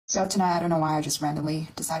So tonight, I don't know why I just randomly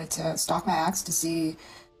decided to stalk my ex to see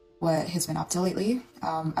what he's been up to lately.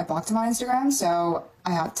 I blocked him on Instagram, so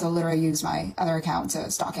I had to literally use my other account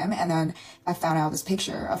to stalk him. And then I found out this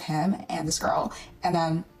picture of him and this girl. And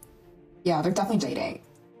then, yeah, they're definitely dating.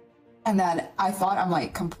 And then I thought I'm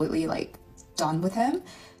like completely like done with him,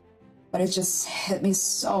 but it just hit me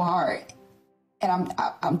so hard. And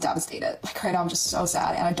I'm devastated. Like right now, I'm just so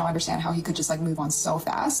sad, and I don't understand how he could just like move on so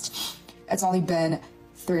fast. It's only been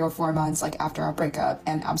 3 or 4 months like after our breakup,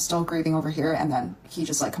 and I'm still grieving over here, and then he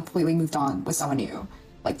just like completely moved on with someone new,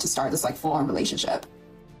 like to start this like full-on relationship.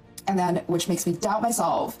 And then which makes me doubt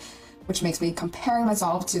myself, which makes me comparing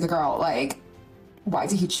myself to the girl, like why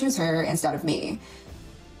did he choose her instead of me?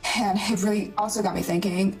 And it really also got me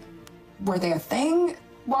thinking, were they a thing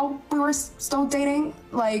while we were still dating?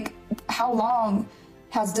 Like how long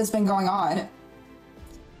has this been going on?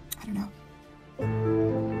 I don't know.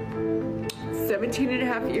 17 and a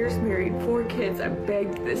half years married, 4 kids. I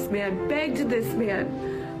begged this man,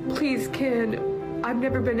 please Ken, I've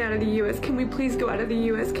never been out of the U.S. Can we please go out of the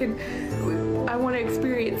U.S.? I want to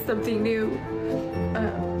experience something new.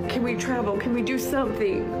 Can we travel? Can we do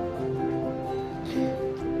something?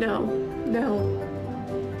 No.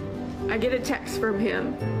 I get a text from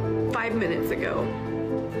him 5 minutes ago.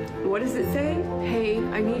 What does it say? Hey,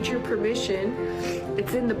 I need your permission.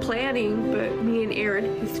 It's in the planning, but me and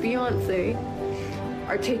Aaron, his fiance,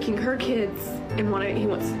 are taking her kids, and he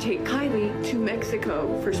wants to take Kylie to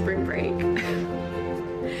Mexico for spring break.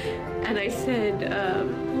 And I said,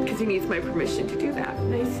 because he needs my permission to do that.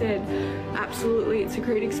 And I said, absolutely, it's a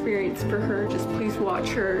great experience for her. Just please watch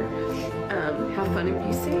her, have fun and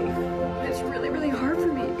be safe. But it's really, really hard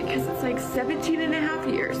for me because it's like 17 and a half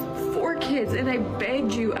years, 4 kids, and I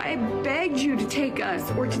begged you to take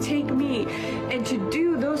us or to take me and to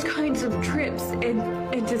do those kinds of trips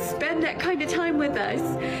and to spend that kind of time with us.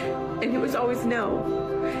 And it was always no.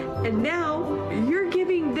 And now you're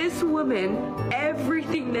giving this woman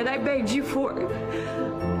everything that I begged you for.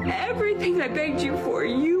 Everything I begged you for,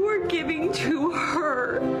 you are giving to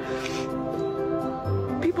her.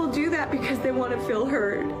 People do that because they want to feel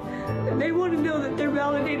heard. And they want to know that they're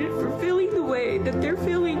validated for feeling the way that they're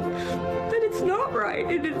feeling, that it's not right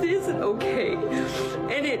and it isn't okay.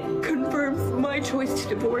 And it confirms my choice to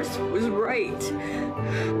divorce was right.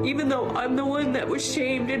 Even though I'm the one that was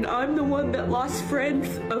shamed and I'm the one that lost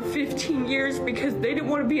friends of 15 years because they didn't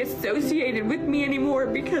want to be associated with me anymore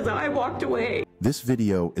because I walked away. This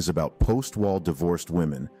video is about post-wall divorced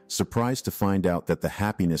women surprised to find out that the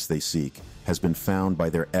happiness they seek has been found by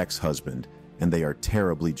their ex-husband, and they are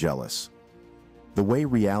terribly jealous. The way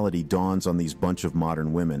reality dawns on these bunch of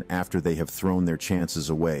modern women after they have thrown their chances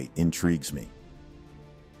away intrigues me.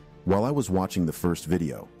 While I was watching the first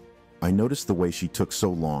video, I noticed the way she took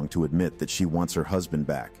so long to admit that she wants her husband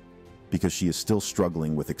back, because she is still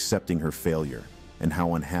struggling with accepting her failure and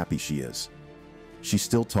how unhappy she is. She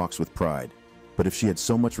still talks with pride, but if she had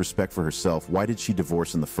so much respect for herself, why did she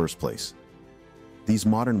divorce in the first place? These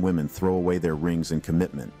modern women throw away their rings and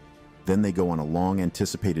commitment. Then they go on a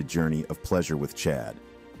long-anticipated journey of pleasure with Chad.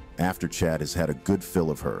 After Chad has had a good fill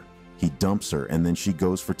of her, he dumps her, and then she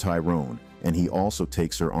goes for Tyrone, and he also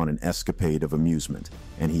takes her on an escapade of amusement,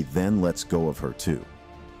 and he then lets go of her too.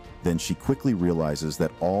 Then she quickly realizes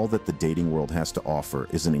that all that the dating world has to offer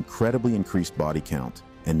is an incredibly increased body count,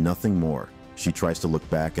 and nothing more. She tries to look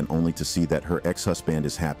back and only to see that her ex-husband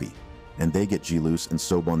is happy, and they get jealous and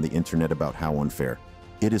sob on the internet about how unfair.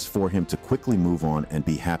 It is for him to quickly move on and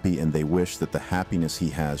be happy, and they wish that the happiness he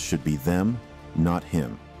has should be them, not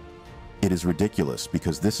him. It is ridiculous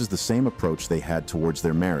because this is the same approach they had towards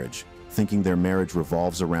their marriage, thinking their marriage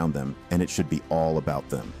revolves around them and it should be all about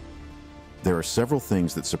them. There are several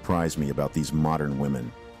things that surprise me about these modern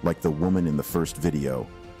women, like the woman in the first video.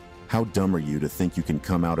 How dumb are you to think you can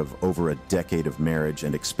come out of over a decade of marriage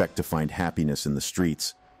and expect to find happiness in the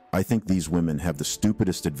streets? I think these women have the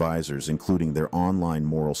stupidest advisors, including their online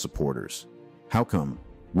moral supporters. How come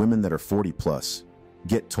women that are 40 plus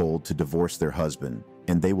get told to divorce their husband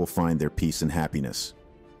and they will find their peace and happiness?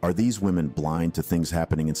 Are these women blind to things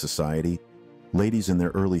happening in society? Ladies in their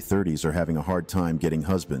early 30s are having a hard time getting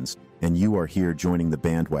husbands, and you are here joining the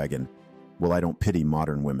bandwagon. Well, I don't pity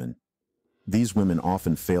modern women. These women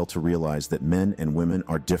often fail to realize that men and women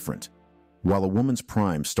are different. While a woman's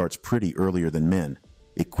prime starts pretty earlier than men,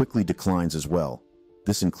 it quickly declines as well.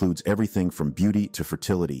 This includes everything from beauty to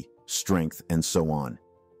fertility, strength, and so on.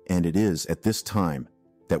 And it is at this time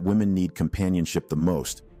that women need companionship the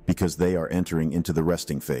most, because they are entering into the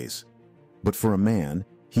resting phase. But for a man,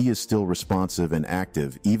 he is still responsive and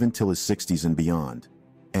active even till his 60s and beyond.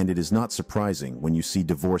 And it is not surprising when you see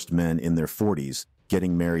divorced men in their 40s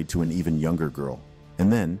getting married to an even younger girl.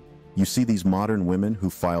 And then, you see these modern women who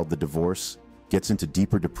filed the divorce, gets into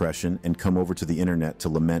deeper depression and come over to the internet to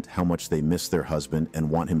lament how much they miss their husband and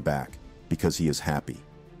want him back because he is happy.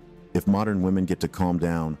 If modern women get to calm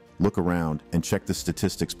down, look around, and check the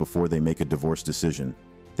statistics before they make a divorce decision,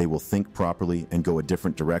 they will think properly and go a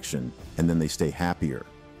different direction, and then they stay happier.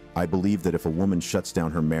 I believe that if a woman shuts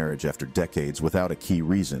down her marriage after decades without a key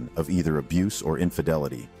reason of either abuse or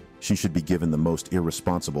infidelity, she should be given the Most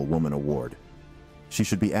Irresponsible Woman Award. She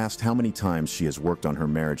should be asked how many times she has worked on her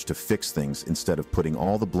marriage to fix things instead of putting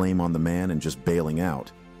all the blame on the man and just bailing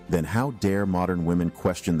out. Then how dare modern women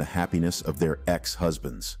question the happiness of their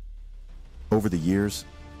ex-husbands? Over the years,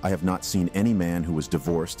 I have not seen any man who was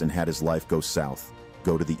divorced and had his life go south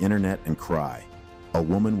go to the internet and cry. A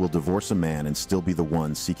woman will divorce a man and still be the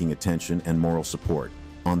one seeking attention and moral support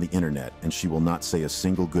on the internet, and she will not say a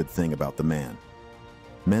single good thing about the man.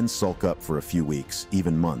 Men sulk up for a few weeks,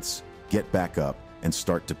 even months, get back up, and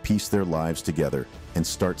start to piece their lives together and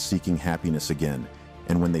start seeking happiness again.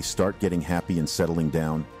 And when they start getting happy and settling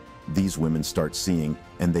down, these women start seeing,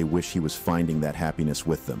 and they wish he was finding that happiness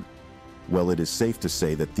with them. Well, it is safe to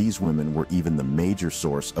say that these women were even the major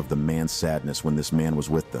source of the man's sadness when this man was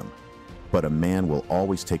with them. But a man will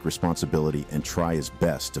always take responsibility and try his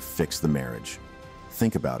best to fix the marriage.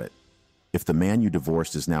 Think about it. If the man you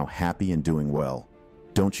divorced is now happy and doing well,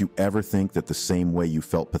 don't you ever think that the same way you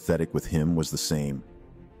felt pathetic with him was the same?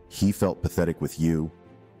 He felt pathetic with you.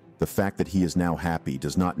 The fact that he is now happy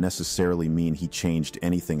does not necessarily mean he changed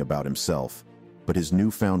anything about himself, but his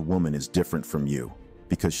newfound woman is different from you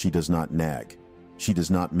because she does not nag. She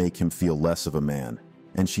does not make him feel less of a man,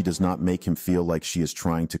 and she does not make him feel like she is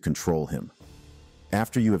trying to control him.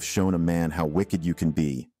 After you have shown a man how wicked you can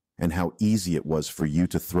be, and how easy it was for you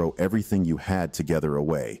to throw everything you had together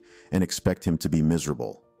away and expect him to be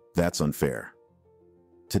miserable, that's unfair.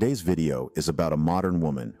 Today's video is about a modern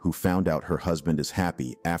woman who found out her husband is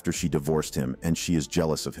happy after she divorced him and she is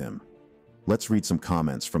jealous of him. Let's read some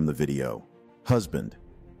comments from the video. Husband: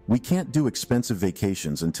 we can't do expensive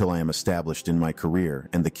vacations until I am established in my career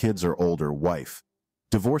and the kids are older. Wife: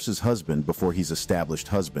 divorces husband before he's established.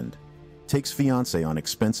 Husband takes fiancé on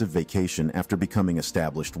expensive vacation after becoming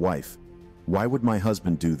established. Wife: why would my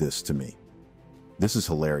husband do this to me? This is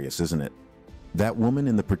hilarious, isn't it? That woman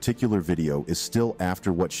in the particular video is still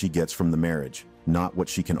after what she gets from the marriage, not what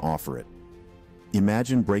she can offer it.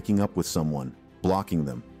 Imagine breaking up with someone, blocking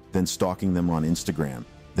them, then stalking them on Instagram,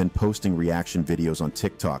 then posting reaction videos on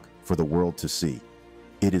TikTok for the world to see.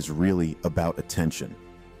 It is really about attention.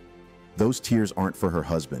 Those tears aren't for her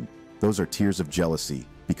husband. Those are tears of jealousy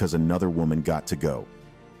because another woman got to go.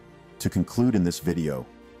 To conclude in this video,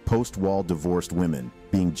 post-wall divorced women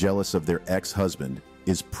being jealous of their ex-husband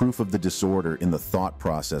is proof of the disorder in the thought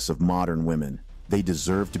process of modern women. They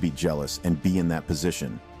deserve to be jealous and be in that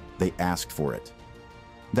position. They asked for it.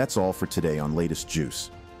 That's all for today on Latest Juice.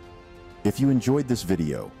 If you enjoyed this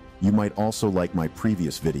video, you might also like my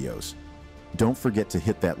previous videos. Don't forget to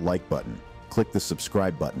hit that like button, click the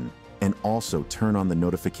subscribe button, and also turn on the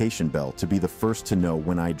notification bell to be the first to know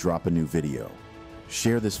when I drop a new video.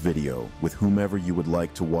 Share this video with whomever you would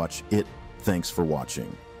like to watch it. Thanks for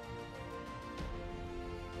watching.